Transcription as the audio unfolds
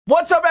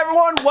What's up,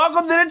 everyone?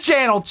 Welcome to the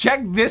channel.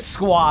 Check this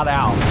squad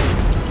out.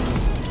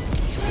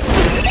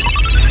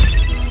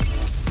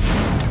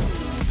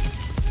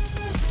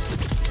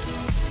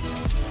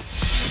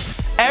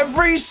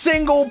 Every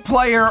single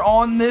player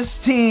on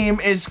this team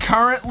is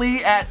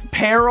currently at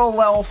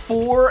parallel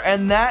 4,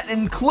 and that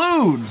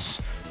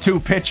includes two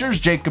pitchers,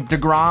 Jacob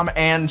deGrom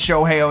and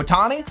Shohei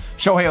Ohtani.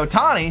 Shohei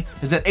Ohtani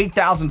is at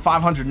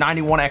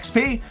 8,591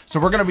 XP,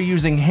 so we're going to be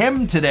using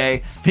him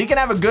today. If he can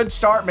have a good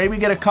start, maybe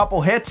get a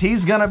couple hits,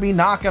 he's going to be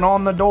knocking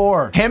on the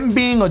door. Him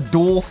being a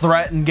dual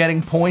threat and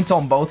getting points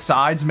on both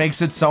sides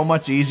makes it so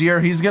much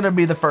easier. He's going to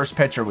be the first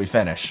pitcher we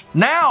finish.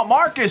 Now,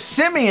 Marcus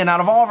Semien, out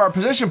of all of our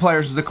position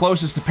players, is the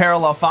closest to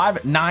parallel 5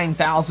 at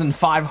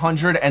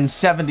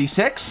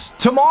 9,576.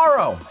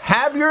 Tomorrow,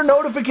 have your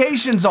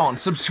notifications on.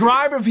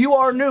 Subscribe if you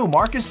are new.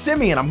 Marcus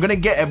Semien, I'm gonna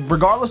get,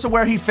 regardless of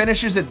where he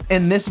finishes it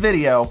in this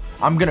video,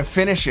 I'm gonna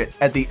finish it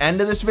at the end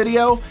of this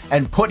video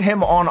and put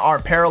him on our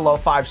parallel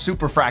 5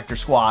 superfractor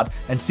squad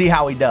and see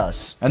how he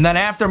does. And then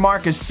after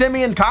Marcus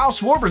Semien, Kyle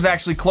Schwarber's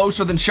actually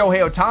closer than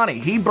Shohei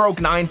Ohtani. He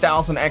broke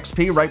 9,000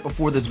 XP right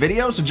before this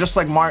video, so just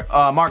like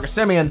Marcus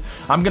Semien,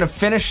 I'm gonna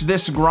finish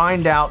this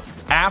grind out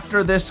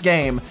after this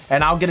game,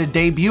 and I'll get a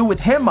debut with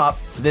him up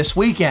this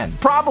weekend,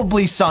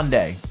 probably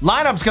Sunday.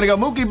 Lineup's gonna go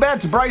Mookie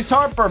Betts, Bryce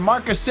Harper,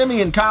 Marcus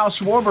Semien, Kyle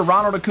Schwarber,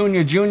 Ronald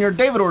Acuna Jr.,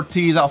 David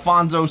Ortiz,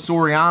 Alfonso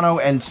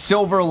Soriano, and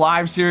Silver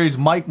Live Series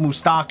Mike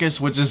Moustakas,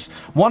 which is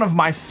one of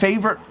my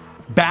favorite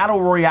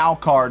Battle Royale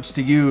cards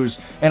to use.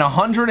 In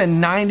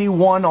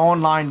 191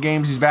 online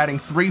games, he's batting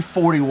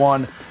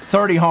 .341,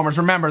 30 homers.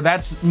 Remember,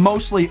 that's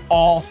mostly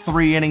all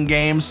 3-inning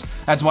games.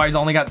 That's why he's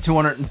only got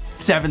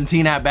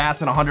 217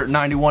 at-bats in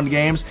 191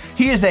 games.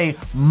 He is a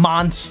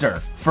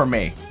monster for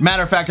me.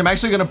 Matter of fact, I'm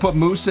actually going to put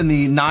Moose in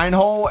the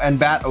 9-hole and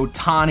bat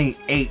Ohtani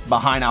 8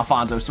 behind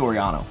Alfonso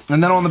Soriano.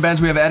 And then on the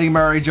bench, we have Eddie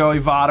Murray, Joey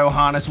Votto,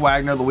 Hannes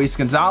Wagner, Luis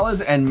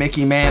Gonzalez, and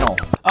Mickey Mantle.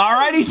 All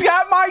right, he's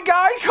got my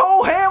guy,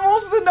 Cole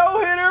Hamels, the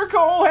no-hitter.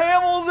 Cole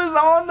Hamels is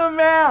on the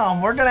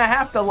mound. We're going to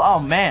have to, oh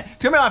man, it's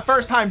going to be my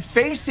first time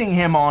facing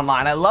him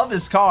online. I love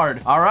his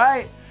card. All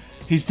right.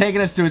 He's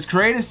taking us to his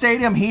creative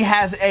stadium. He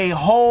has a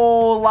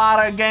whole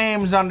lot of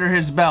games under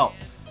his belt.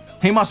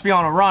 He must be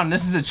on a run.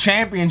 This is a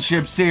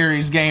championship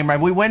series game, right?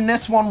 We win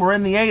this one, we're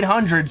in the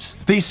 800s.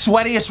 The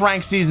sweatiest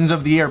ranked seasons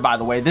of the year, by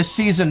the way. This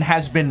season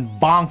has been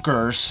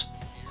bonkers.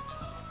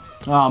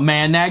 Oh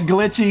man, that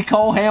glitchy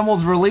Cole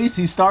Hamels release.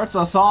 He starts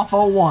us off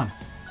 0-1.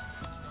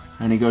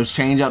 And he goes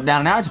change up, down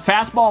and out. It's a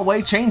fastball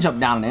away, change up,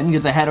 down and in.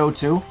 Gets ahead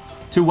 0-2.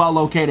 Two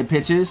well-located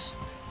pitches.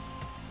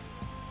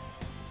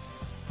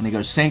 And he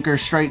goes sinker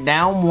straight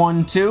down,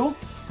 1-2.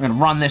 We're gonna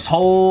run this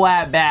whole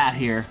at-bat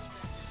here.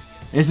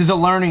 This is a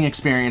learning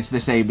experience,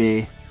 this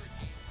AB.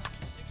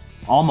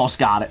 Almost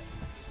got it.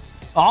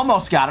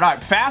 Almost got it. All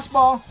right,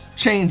 fastball,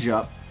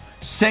 changeup,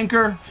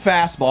 sinker,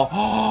 fastball.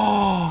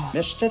 Oh,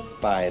 missed it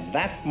by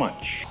that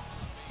much.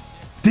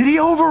 Did he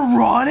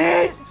overrun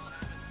it?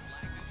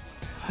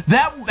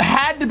 That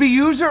had to be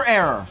user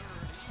error.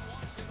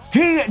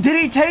 Did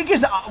he take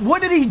his,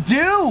 what did he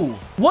do?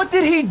 What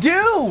did he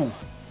do?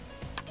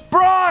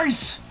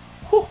 Bryce!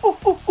 I'm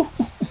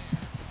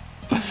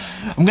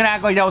gonna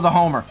act like that was a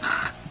homer.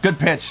 Good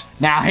pitch.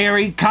 Now here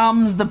he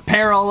comes, the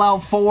parallel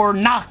 4,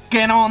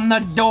 knocking on the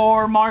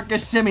door,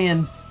 Marcus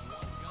Semien.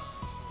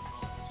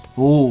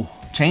 Ooh,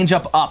 change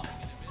up.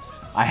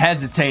 I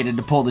hesitated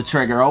to pull the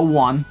trigger.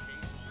 0-1.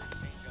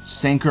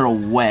 Sinker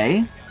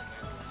away.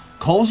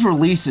 Cole's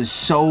release is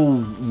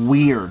so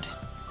weird.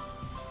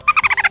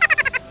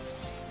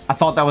 I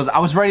thought that was, I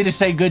was ready to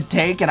say good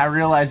take, and I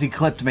realized he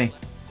clipped me.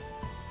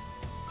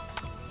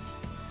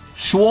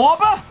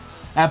 Schwarber?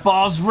 That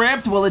ball's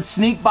ripped. Will it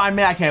sneak by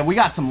me? I can't. We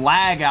got some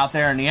lag out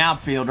there in the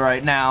outfield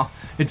right now.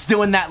 It's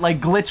doing that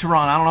like glitch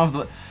run. I don't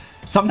know if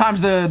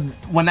sometimes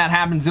when that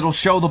happens, it'll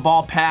show the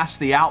ball past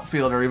the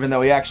outfielder even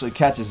though he actually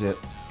catches it.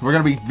 We're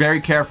going to be very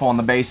careful on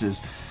the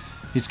bases.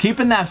 He's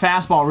keeping that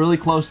fastball really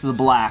close to the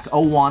black.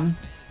 0-1.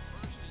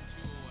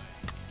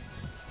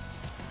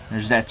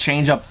 There's that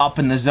changeup up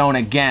in the zone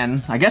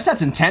again. I guess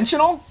that's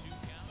intentional.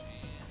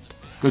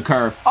 Good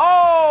curve.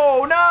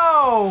 Oh,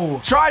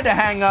 no! Tried to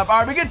hang up. All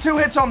right, we get 2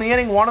 hits on the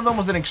inning. One of them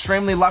was an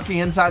extremely lucky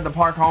inside the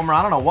park homer.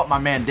 I don't know what my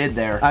man did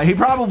there. He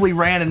probably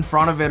ran in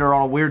front of it or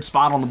on a weird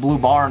spot on the blue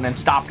bar and then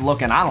stopped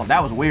looking.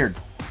 That was weird.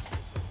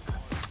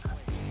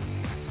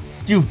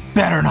 You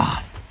better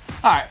not.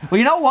 All right, well,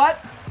 you know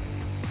what?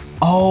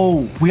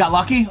 Oh, we got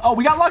lucky? Oh,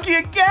 we got lucky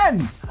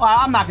again! Well,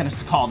 I'm not gonna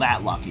call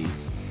that lucky.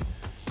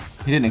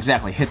 He didn't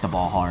exactly hit the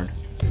ball hard.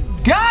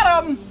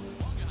 Got him!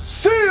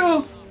 See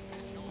ya!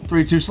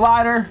 3-2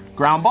 slider,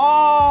 ground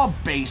ball,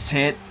 base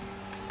hit.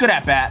 Good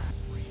at bat.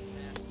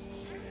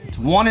 It's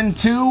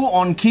 1-2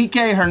 on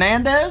Kike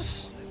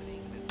Hernandez.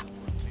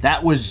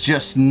 That was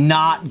just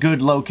not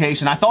good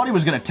location. I thought he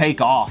was gonna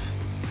take off.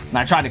 And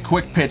I tried to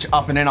quick pitch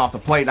up and in off the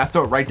plate, and I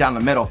threw it right down the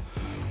middle.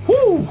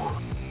 Whoo!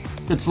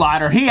 Good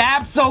slider. He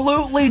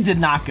absolutely did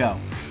not go.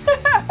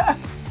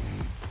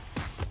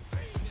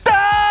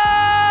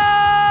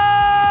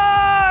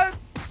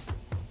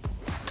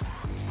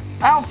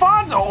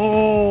 Alfonso!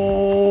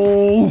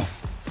 Oh!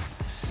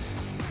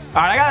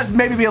 All right, I gotta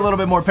maybe be a little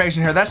bit more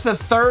patient here. That's the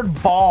third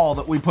ball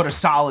that we put a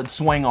solid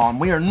swing on.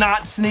 We are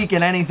not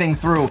sneaking anything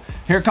through.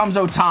 Here comes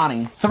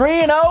Ohtani.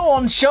 3-0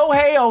 on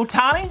Shohei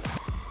Ohtani.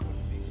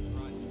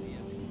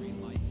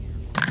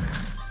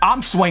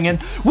 I'm swinging.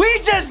 We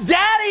just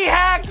daddy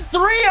hacked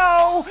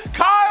 3-0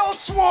 Kyle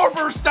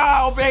Schwarber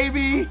style,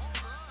 baby.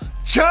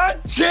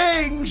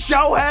 Cha-ching,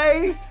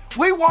 Shohei.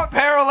 We want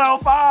parallel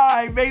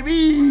 5,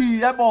 baby.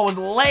 That ball was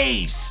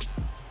laced.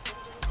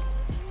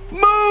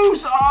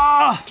 Moose.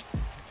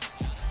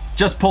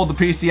 Just pulled the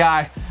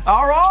PCI.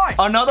 All right,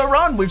 another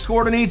run. We've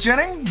scored in each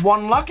inning.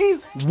 1 lucky,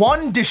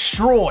 1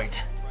 destroyed.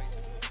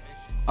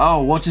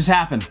 Oh, what just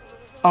happened?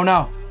 Oh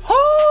no.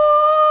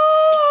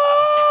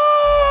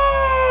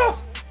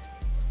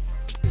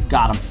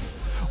 Got him.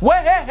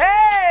 Way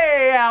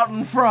out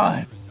in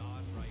front.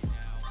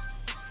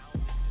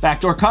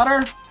 Backdoor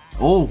cutter.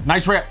 Oh,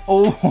 nice rip.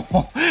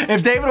 Oh,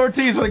 if David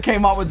Ortiz would have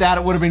came up with that,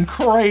 it would have been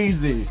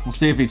crazy. We'll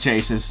see if he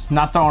chases.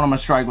 Not throwing him a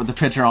strike with the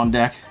pitcher on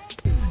deck.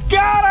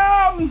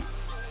 Got him!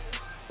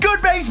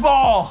 Good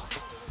baseball.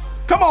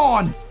 Come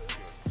on.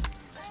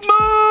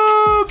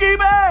 Mookie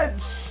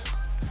Betts.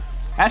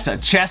 That's a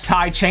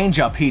chest-high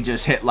changeup he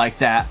just hit like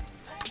that.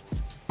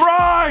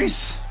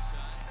 Bryce!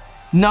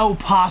 No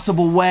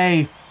possible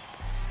way.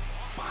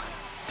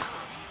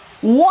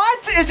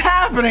 What is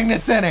happening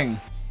this inning?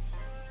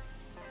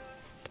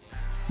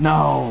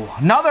 No,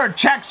 another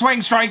check swing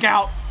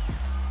strikeout.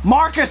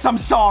 Marcus, I'm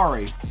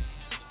sorry.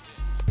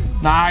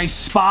 Nice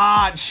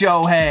spot,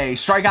 Shohei.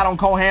 Strikeout on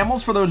Cole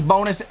Hamels for those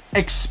bonus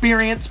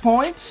experience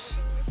points.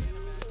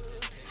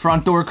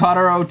 Front door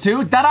cutter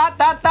 0-2.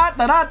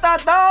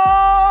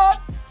 Da-da-da-da-da-da-da-da.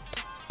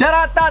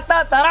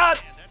 Da-da-da-da-da-da.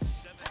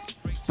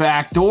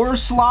 Backdoor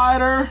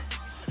slider.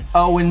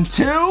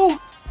 0-2.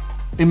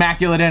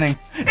 Immaculate inning.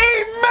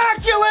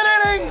 Immaculate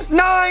inning!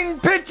 9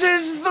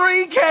 pitches,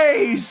 3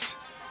 Ks.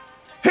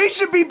 He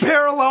should be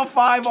parallel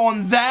 5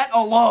 on that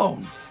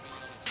alone.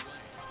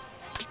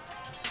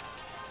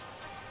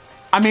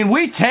 I mean,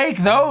 we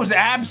take those,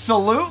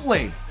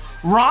 absolutely.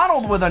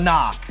 Ronald with a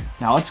knock.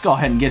 Now let's go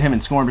ahead and get him in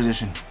scoring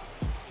position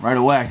right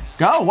away.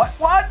 Go, what?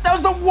 That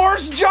was the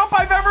worst jump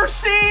I've ever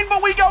seen,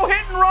 but we go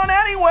hit and run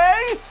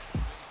anyway.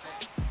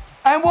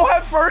 And we'll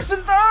have first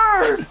and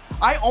third.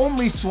 I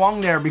only swung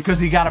there because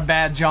he got a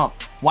bad jump.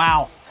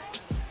 Wow.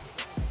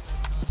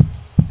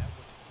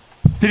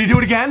 Did he do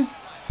it again?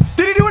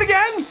 Did he do it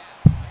again?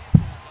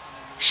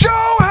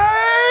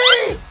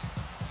 Shohei!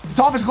 It's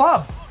off his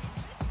glove.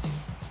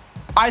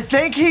 I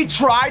think he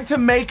tried to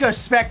make a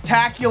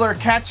spectacular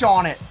catch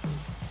on it.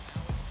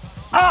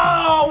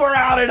 Oh, we're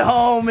out at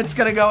home. It's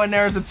going to go in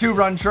there as a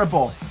 2-run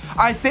triple.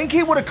 I think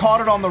he would have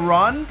caught it on the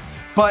run,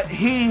 but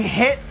he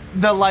hit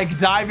the like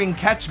diving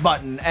catch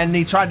button and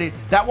he tried to,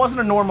 that wasn't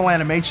a normal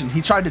animation.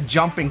 He tried to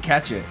jump and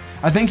catch it.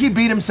 I think he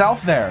beat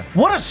himself there.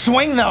 What a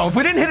swing though. If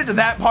we didn't hit it to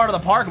that part of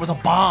the park, it was a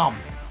bomb.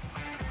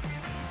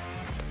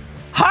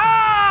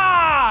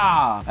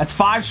 Ha! That's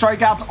 5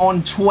 strikeouts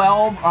on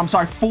 12. I'm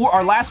sorry,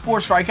 our last 4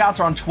 strikeouts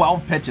are on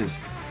 12 pitches.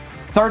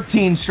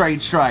 13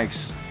 straight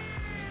strikes.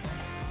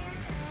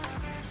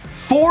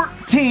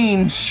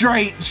 14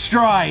 straight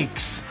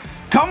strikes.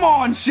 Come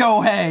on,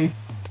 Shohei.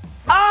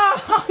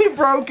 Ah, he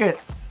broke it.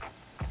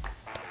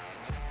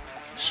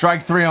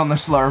 Strike 3 on the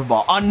slurve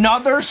ball.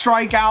 Another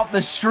strikeout.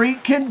 The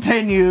streak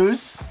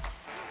continues.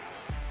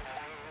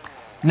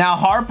 Now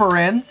Harper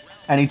in,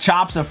 and he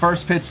chops a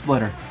first pitch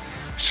splitter.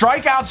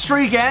 Strikeout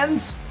streak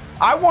ends.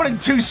 I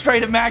wanted 2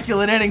 straight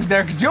immaculate innings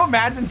there. Could you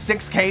imagine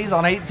 6 Ks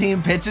on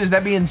 18 pitches?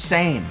 That'd be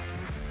insane.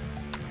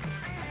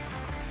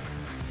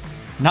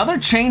 Another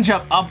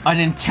changeup up, an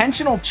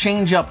intentional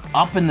changeup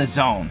up in the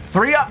zone.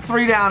 3 up,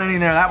 3 down inning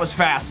there. That was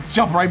fast. Let's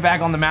jump right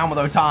back on the mound with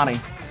Ohtani.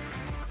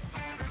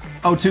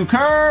 0-2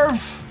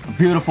 curve.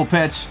 Beautiful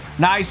pitch.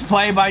 Nice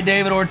play by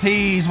David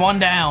Ortiz. 1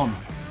 down.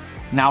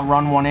 Now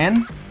run 1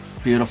 in.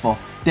 Beautiful.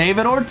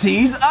 David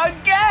Ortiz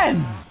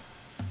again.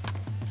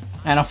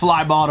 And a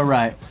fly ball to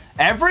right.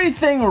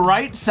 Everything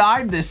right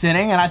side this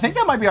inning, and I think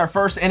that might be our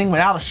first inning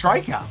without a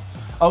strikeout.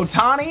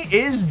 Ohtani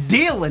is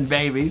dealing,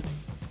 baby.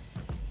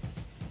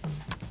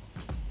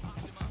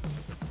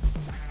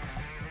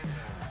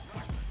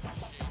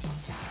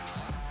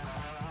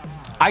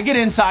 I get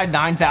inside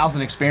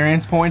 9,000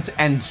 experience points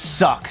and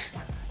suck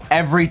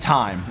every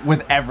time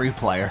with every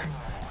player.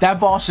 That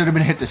ball should have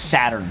been hit to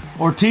Saturn.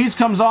 Ortiz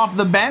comes off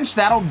the bench.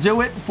 That'll do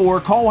it for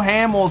Cole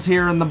Hamels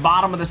here in the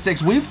bottom of the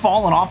 6th. We've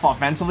fallen off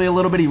offensively a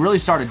little bit. He really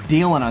started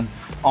dealing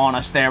on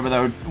us there with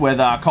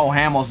Cole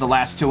Hamels the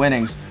last 2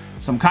 innings.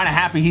 So I'm kind of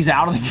happy he's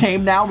out of the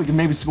game now. We can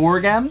maybe score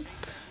again.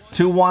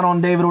 2-1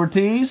 on David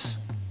Ortiz.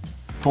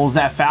 Pulls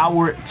that foul.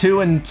 We're at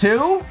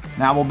 2-2.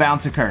 Now we'll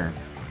bounce a curve.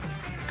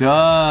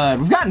 Good.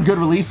 We've gotten good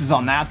releases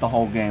on that the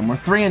whole game. We're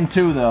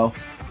 3-2 though.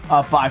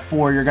 Up by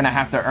 4. You're going to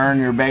have to earn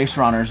your base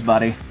runners,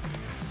 buddy.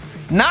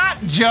 Not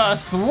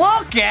just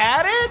look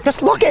at it.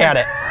 Just look at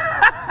it.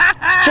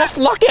 Just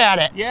look at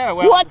it. Yeah,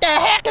 well. What the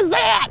heck is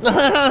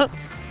that?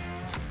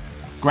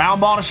 Ground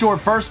ball to short.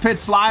 First pitch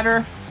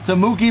slider to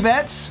Mookie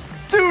Betts.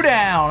 2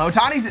 down.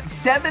 Ohtani's at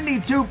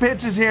 72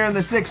 pitches here in the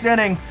 6th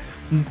inning.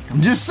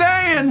 I'm just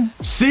saying,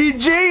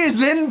 CG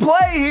is in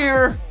play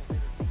here.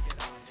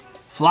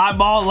 Fly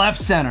ball left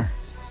center.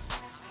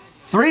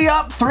 3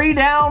 up, 3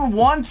 down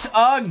once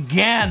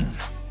again.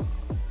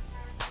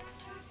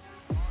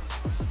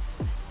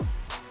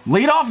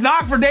 Leadoff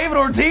knock for David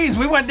Ortiz.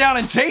 We went down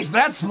and chased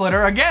that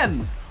splitter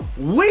again.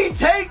 We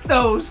take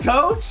those,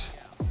 coach.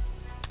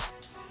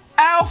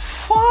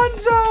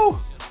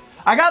 Alfonso.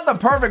 I got the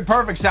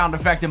perfect sound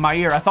effect in my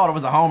ear. I thought it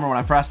was a homer when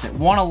I pressed it.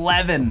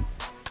 111.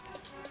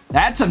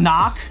 That's a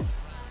knock.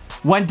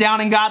 Went down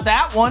and got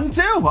that one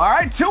too. All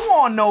right, 2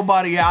 on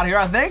nobody out here.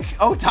 I think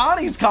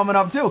Ohtani's coming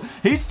up too.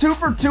 He's 2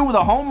 for 2 with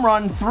a home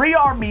run, 3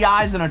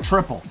 RBIs, and a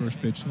triple. First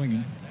pitch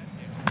swinging.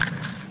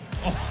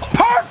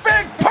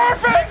 Perfect!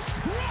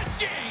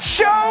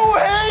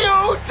 Shohei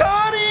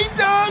Ohtani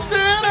does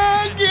it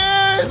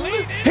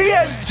again! He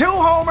has 2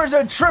 homers,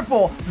 a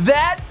triple.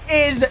 That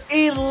is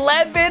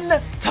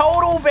 11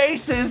 total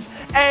bases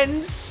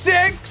and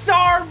 6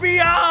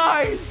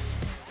 RBIs.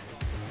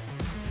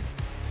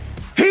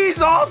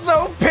 He's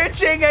also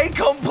pitching a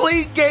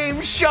complete game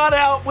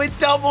shutout with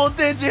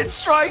double-digit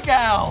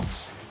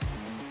strikeouts.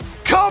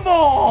 Come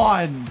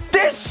on!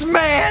 This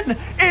man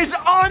is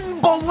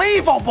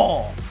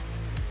unbelievable!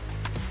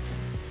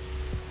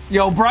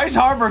 Yo, Bryce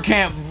Harper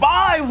can't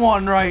buy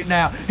one right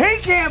now. He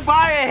can't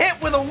buy a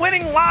hit with a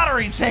winning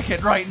lottery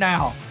ticket right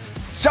now.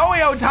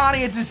 Shohei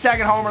Ohtani, it's his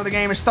 2nd homer of the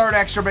game, his 3rd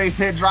extra base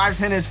hit, drives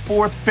in his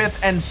 4th, 5th,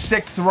 and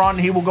 6th run.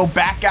 He will go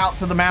back out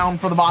to the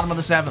mound for the bottom of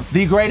the 7th.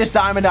 The greatest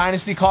Diamond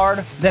Dynasty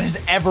card that has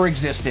ever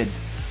existed.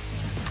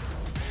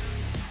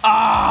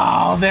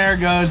 Oh, there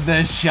goes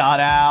the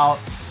shutout.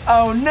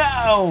 Oh,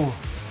 no.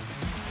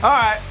 All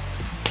right.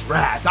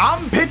 Rats.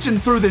 I'm pitching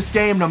through this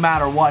game no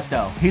matter what,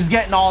 though. He's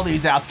getting all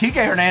these outs. Kike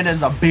Hernandez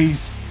is a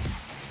beast.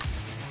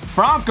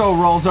 Franco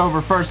rolls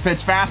over first pitch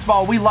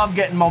fastball. We love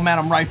getting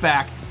momentum right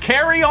back.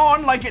 Carry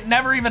on like it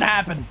never even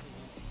happened.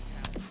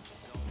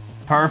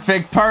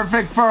 Perfect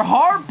for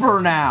Harper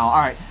now. All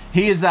right,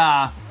 he's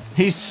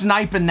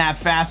sniping that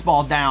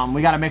fastball down.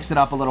 We got to mix it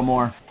up a little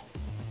more.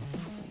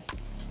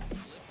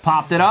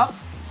 Popped it up.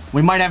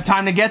 We might have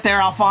time to get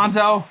there,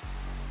 Alfonso.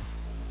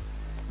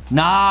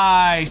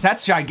 Nice.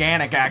 That's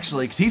gigantic,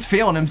 actually, because he's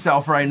feeling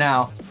himself right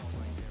now.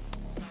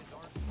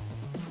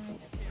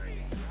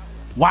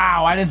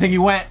 Wow, I didn't think he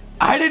went.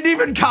 I didn't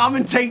even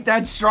commentate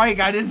that strike.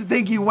 I didn't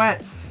think he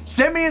went.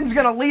 Simeon's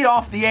going to lead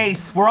off the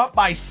 8th. We're up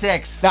by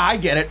 6. Now, I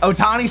get it.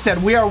 Ohtani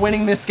said we are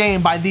winning this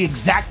game by the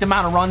exact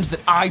amount of runs that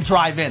I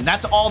drive in.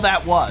 That's all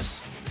that was.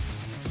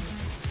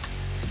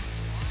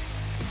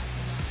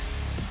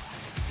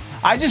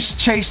 I just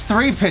chased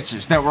 3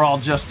 pitches that were all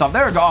just stuff. They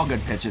were all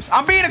good pitches.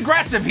 I'm being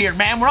aggressive here,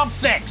 man. We're up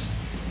 6.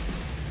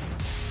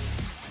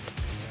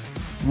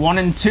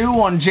 1-2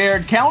 on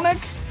Jared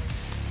Kelenic.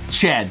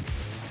 Ched.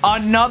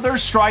 Another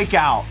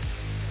strikeout.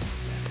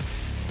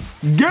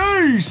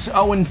 Geese.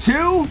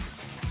 0-2.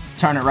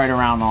 Turn it right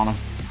around on him.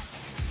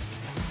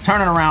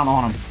 Turn it around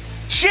on him.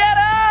 Ched!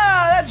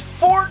 That's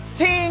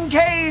 14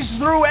 Ks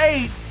through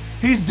 8.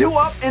 He's due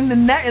up in the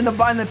net in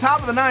the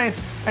top of the 9th.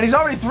 And he's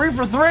already 3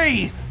 for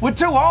 3 with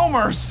 2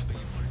 homers.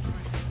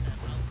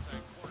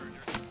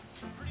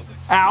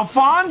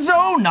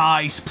 Alfonso,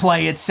 nice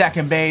play at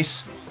second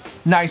base.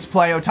 Nice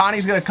play.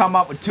 Ohtani's going to come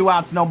up with 2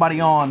 outs, nobody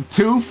on.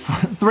 3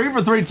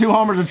 for 3, 2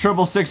 homers, a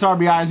triple, 6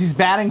 RBIs. He's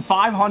batting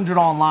 500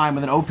 online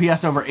with an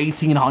OPS over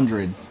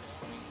 1,800.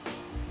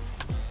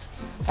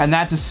 And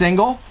that's a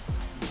single.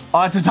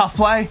 Oh, that's a tough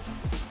play.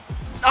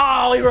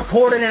 Oh, he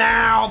recorded it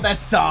out. That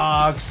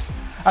sucks.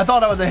 I thought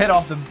that was a hit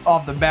off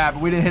the bat,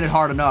 but we didn't hit it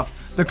hard enough.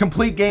 The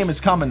complete game is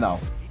coming, though.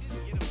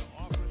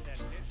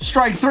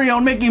 Strike 3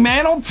 on Mickey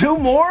Mantle. 2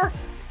 more.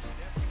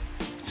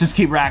 Let's just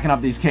keep racking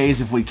up these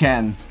Ks if we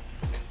can.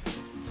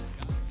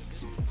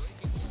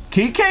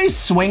 Kike's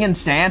swinging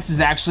stance is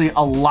actually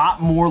a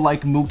lot more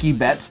like Mookie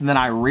Betts than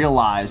I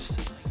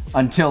realized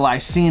until I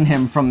seen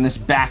him from this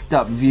backed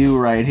up view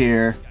right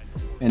here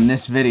in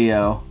this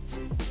video.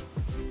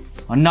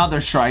 Another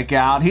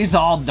strikeout. He's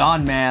all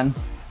done, man.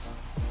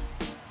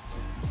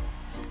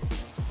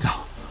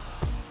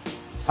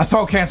 I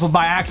throw canceled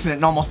by accident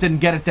and almost didn't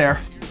get it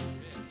there.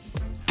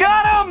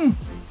 Got him!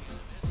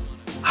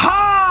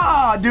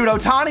 Ha! Dude,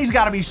 Ohtani's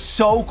got to be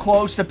so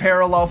close to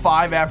parallel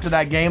 5 after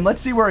that game.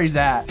 Let's see where he's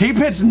at. He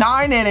pitched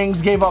 9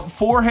 innings, gave up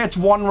 4 hits,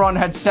 1 run,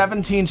 had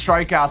 17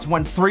 strikeouts,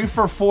 went 3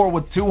 for 4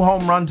 with 2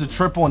 home runs, a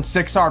triple, and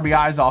 6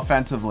 RBIs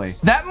offensively.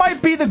 That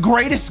might be the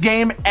greatest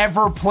game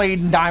ever played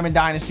in Diamond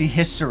Dynasty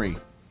history.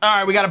 All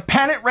right, we got a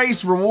pennant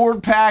race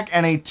reward pack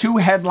and a 2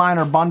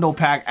 headliner bundle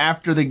pack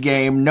after the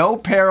game. No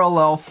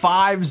parallel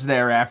 5s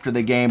there after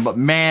the game, but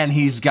man,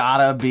 he's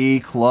gotta be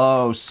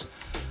close.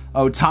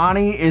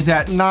 Ohtani is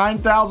at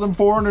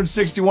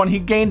 9,461. He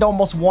gained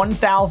almost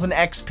 1,000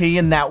 XP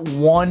in that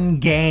one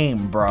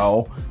game,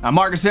 bro. Now,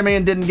 Marcus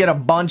Semien didn't get a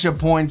bunch of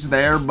points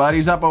there, but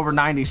he's up over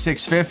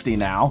 9,650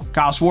 now.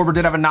 Kyle Schwarber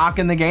did have a knock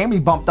in the game. He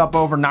bumped up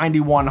over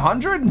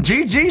 9,100.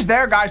 GG's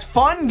there, guys.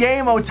 Fun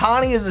game.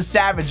 Ohtani is a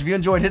savage. If you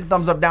enjoyed, hit the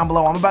thumbs up down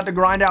below. I'm about to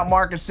grind out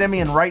Marcus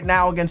Semien right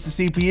now against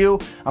the CPU.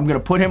 I'm going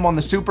to put him on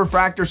the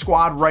Superfractor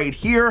squad right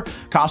here.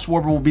 Kyle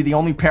Schwarber will be the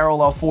only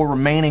parallel 4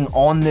 remaining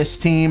on this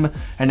team.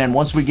 And then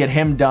once we get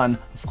him done,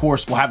 of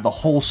course, we'll have the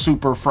whole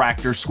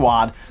Superfractor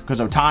squad because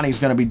Ohtani's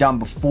going to be done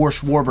before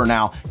Schwarber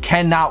now.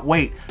 Cannot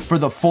wait for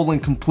the full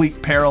and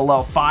complete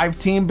parallel 5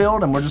 team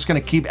build, and we're just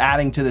going to keep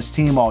adding to this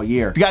team all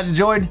year. If you guys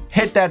enjoyed,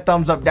 hit that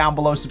thumbs up down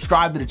below.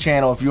 Subscribe to the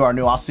channel if you are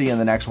new. I'll see you in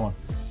the next one.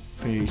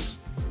 Peace.